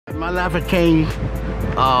My life has changed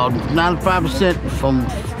 95%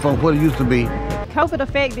 from what it used to be. COVID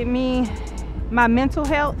affected me, my mental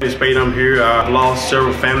health. This spade I'm here, I lost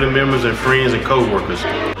several family members and friends and co-workers.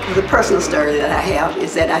 The personal story that I have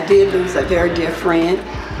is that I did lose a very dear friend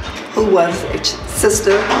who was a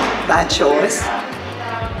sister by choice,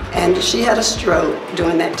 and she had a stroke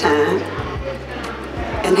during that time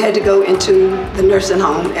and had to go into the nursing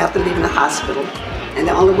home after leaving the hospital. And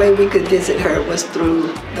the only way we could visit her was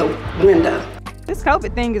through the window. This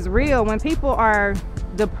COVID thing is real. When people are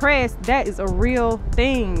depressed, that is a real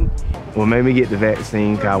thing. What made me get the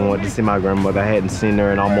vaccine, I wanted to see my grandmother. I hadn't seen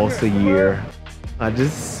her in almost a year. I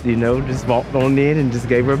just, just walked on in and just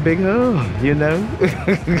gave her a big hug,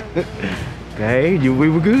 Hey, we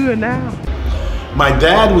were good now. My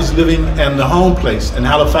dad was living in the home place in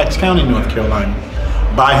Halifax County, North Carolina.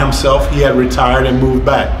 By himself, he had retired and moved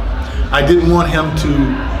back. I didn't want him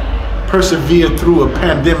to persevere through a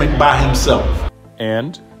pandemic by himself.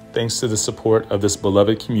 And thanks to the support of this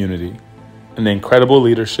beloved community and the incredible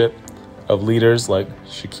leadership of leaders like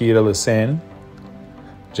Shakita Lassane,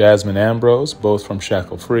 Jasmine Ambrose, both from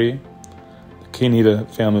Shackle Free, the Kenita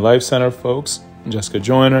Family Life Center folks, Jessica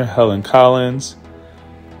Joyner, Helen Collins,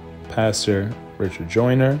 Pastor Richard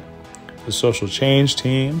Joyner, the Social Change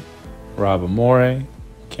team, Rob Amore,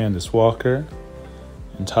 Candace Walker,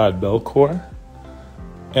 and Todd Belcourt,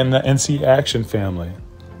 and the NC Action family,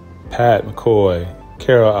 Pat McCoy,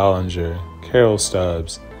 Carol Ollinger, Carol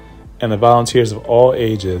Stubbs, and the volunteers of all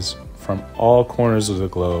ages from all corners of the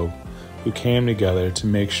globe who came together to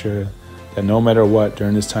make sure that no matter what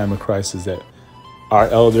during this time of crisis, that our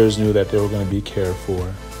elders knew that they were going to be cared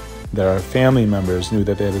for, that our family members knew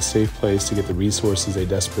that they had a safe place to get the resources they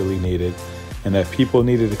desperately needed, and that people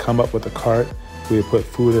needed to come up with a cart, we would put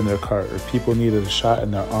food in their cart, or people needed a shot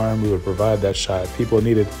in their arm, we would provide that shot. People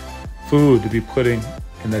needed food to be putting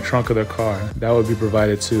in the trunk of their car, that would be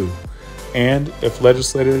provided too. And if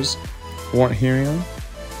legislators weren't hearing them,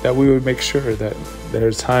 that we would make sure that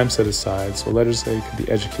there's time set aside so legislators could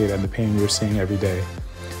be educated on the pain we were seeing every day.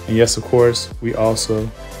 And yes, of course, we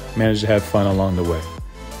also managed to have fun along the way.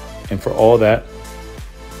 And for all that,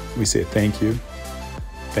 we say thank you,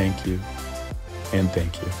 and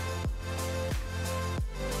thank you.